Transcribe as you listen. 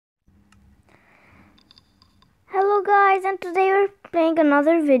Hello guys, and today we're playing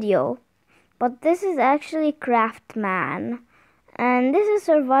another video. But this is actually Craftman. And this is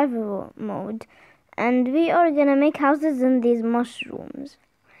survival mode. And we are gonna make houses in these mushrooms.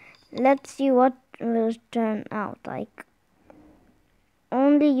 Let's see what will turn out like.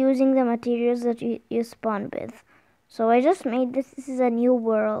 Only using the materials that you spawn with. So I just made this. This is a new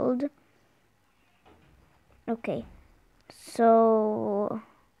world. Okay. So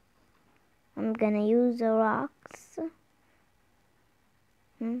I'm gonna use the rocks.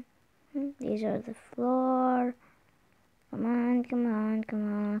 These are the floor. Come on, come on,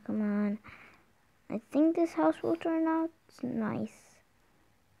 come on, come on. I think this house will turn out nice.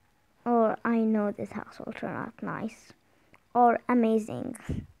 Or I know this house will turn out nice. Or amazing.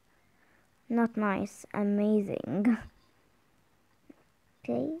 Not nice, amazing.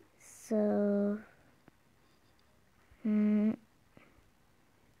 Okay, so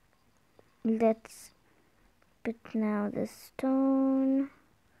let's put now the stone.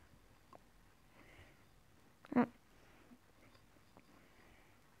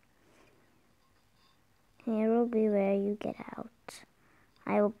 Here will be where you get out.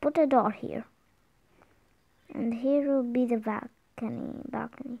 I will put a door here. And here will be the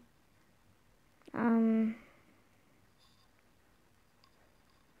balcony.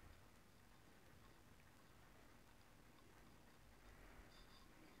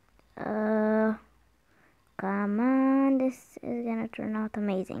 Come on, this is gonna turn out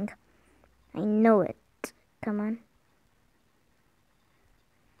amazing. I know it. Come on.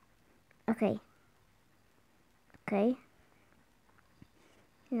 Okay.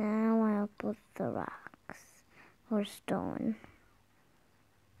 Now I'll put the rocks or stone.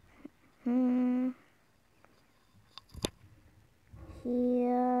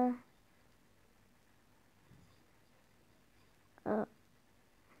 Here.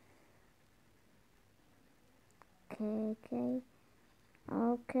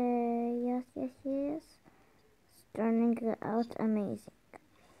 Okay. Yes. It's turning out amazing.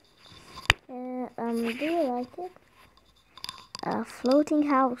 Do you like it? A floating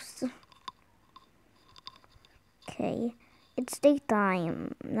house. Okay, it's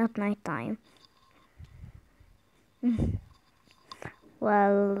daytime, not nighttime.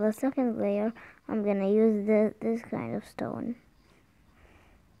 Well, the second layer, I'm gonna use this kind of stone.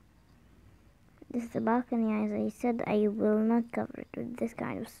 This is the balcony. As I said, I will not cover it with this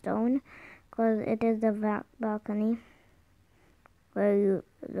kind of stone because it is the balcony where you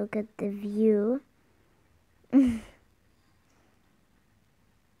look at the view.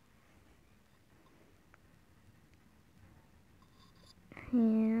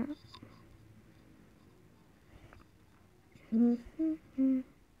 Yeah.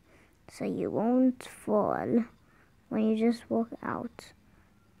 So you won't fall when you just walk out.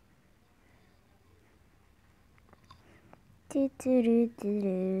 Now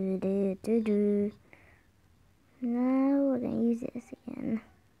we're gonna use this again.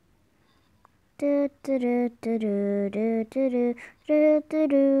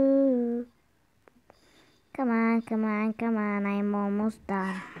 Come on, I'm almost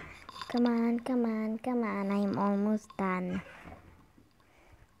done. Come on, I'm almost done.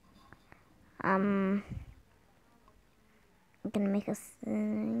 I'm gonna make a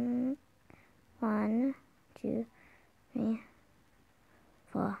thing. 1, 2, 3,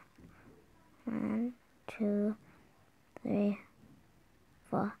 4. 1, 2, 3,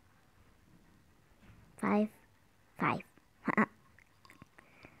 4, 5.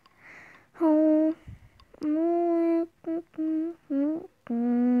 Oh.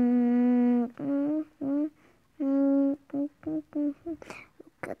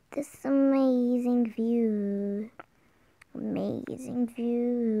 Look at this amazing view.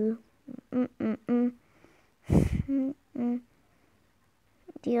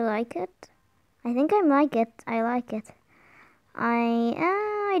 Do you like it? I think I like it.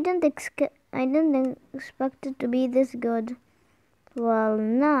 I didn't expect it to be this good. Well,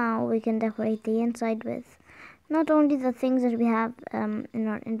 now we can decorate the inside with not only the things that we have in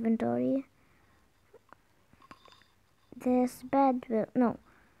our inventory. This bed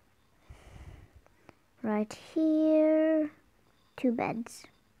right here, 2 beds.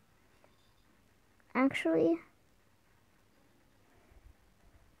 Actually,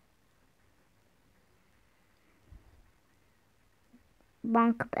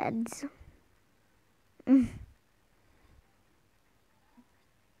 bunk beds.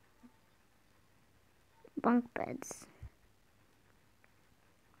 Bunk beds.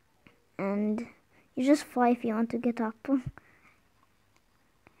 And you just fly if you want to get up.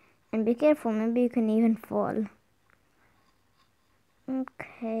 And be careful, maybe you can even fall.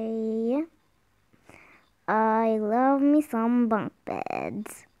 Okay. I I love me some bunk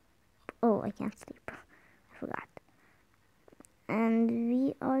beds. Oh, I can't sleep. I forgot. And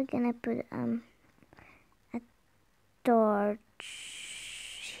we are gonna put a torch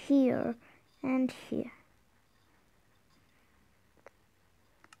here and here.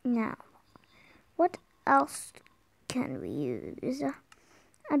 Now, what else can we use?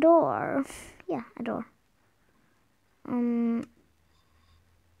 A door. Yeah, a door.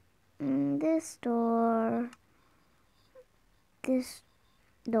 This door. This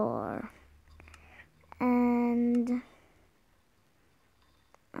door. And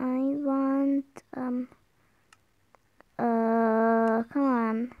I want come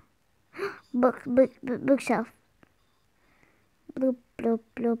on. Bookshelf. Bloop bloop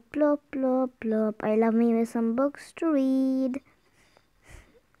bloop bloop bloop bloop. I love me with some books to read.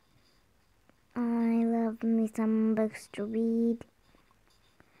 I love me some books to read.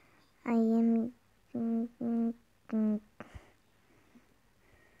 I am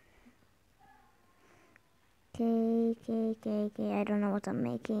Okay, I don't know what I'm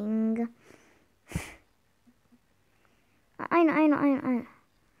making. I know.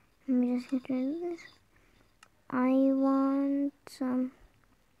 Let me just get rid of this. I want some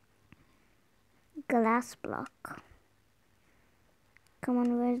glass block. Come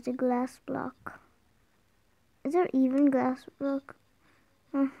on, where's the glass block? Is there even glass block?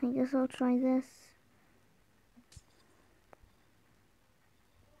 Oh, I guess I'll try this.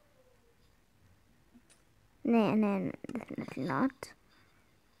 No, definitely not.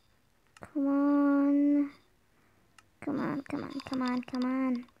 Come on.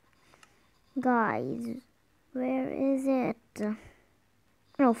 Guys, where is it?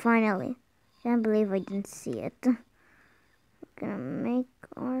 Oh, finally. Can't believe I didn't see it. We're gonna make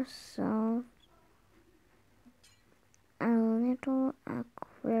ourselves a little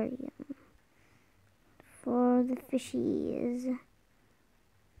aquarium for the fishies.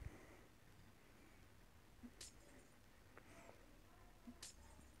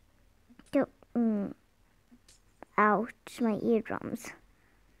 Ouch, my eardrums.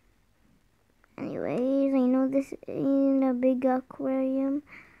 Anyways, I know this ain't a big aquarium,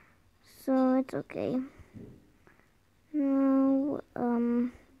 so it's okay. Now, I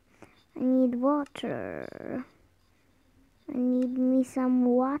need water. I need me some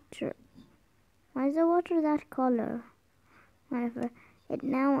water. Why is the water that color? Whatever.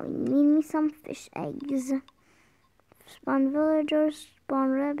 Now I need me some fish eggs. Spawn villagers, spawn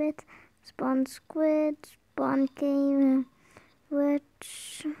rabbit, spawn squid, spawn cave,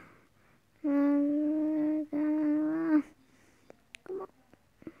 witch.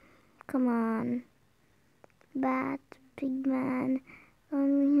 Come on. Bat, pigman,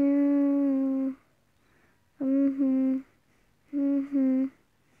 come here.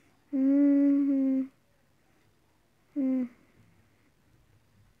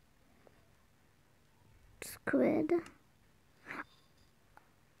 Squid.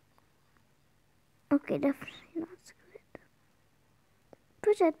 Okay, definitely not squid.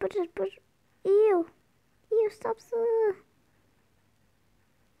 Push it. Ew, stop.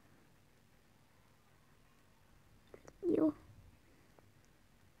 Ew.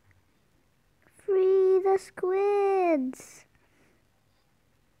 Free the squids.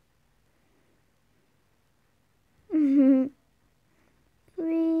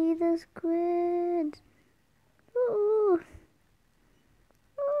 Free the squids. Ooh.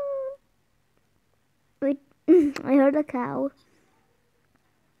 Wait, I heard a cow.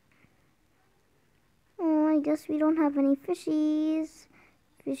 Oh, I guess we don't have any fishies.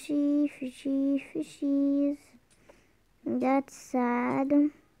 Fishies. That's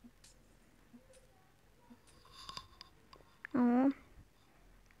sad. Oh.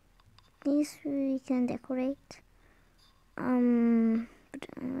 These we can decorate. Put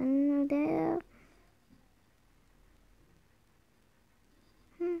one there.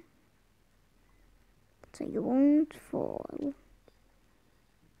 So you won't fall.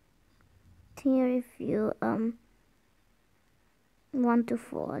 Here if you want to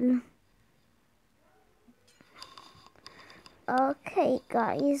fall. Okay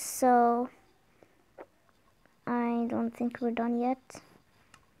guys, so I don't think we're done yet.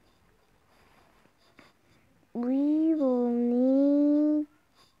 We will need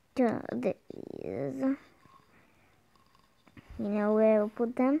these. You know where we'll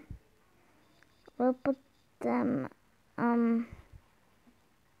put them? We'll put them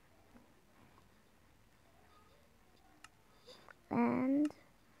and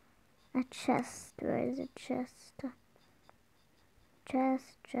a chest. Where is a chest?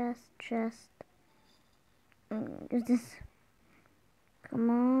 Chest. Is this? Come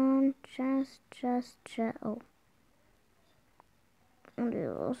on, chest. Oh, And we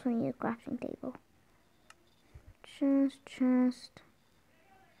also need a crafting table. Chest.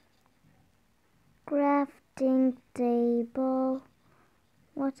 Crafting table.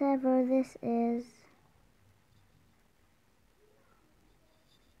 Whatever this is.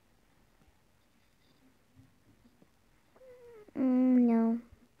 No.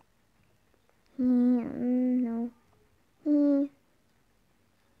 No.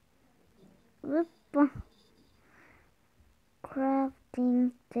 Whoop.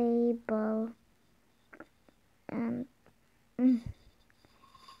 Crafting table. And here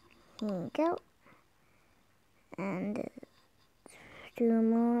we go. And 2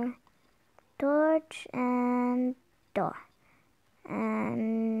 more. Torch and door.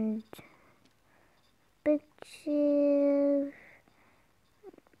 And picture.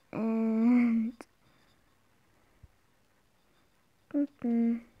 And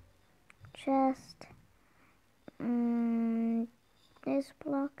chest. This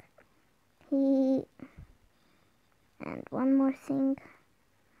block. And one more thing.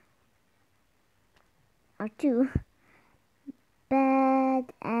 Or 2.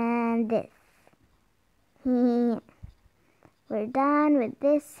 Bed and this. We're done with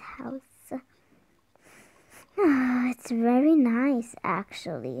this house. It's very nice,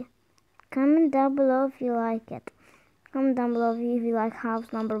 actually. Comment down below if you like it. Comment down below if you like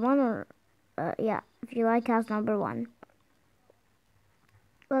house number 1 or if you like house number 1.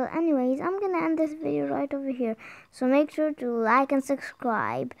 Well, anyways, I'm gonna end this video right over here. So make sure to like and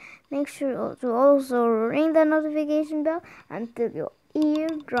subscribe. Make sure to also ring the notification bell until your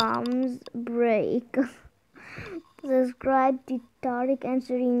eardrums break. Subscribe to Tariq and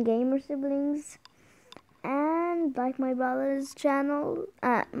Shireen Gamer Siblings. And like my brother's channel,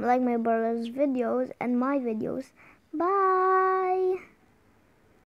 like my brother's videos and my videos. Bye!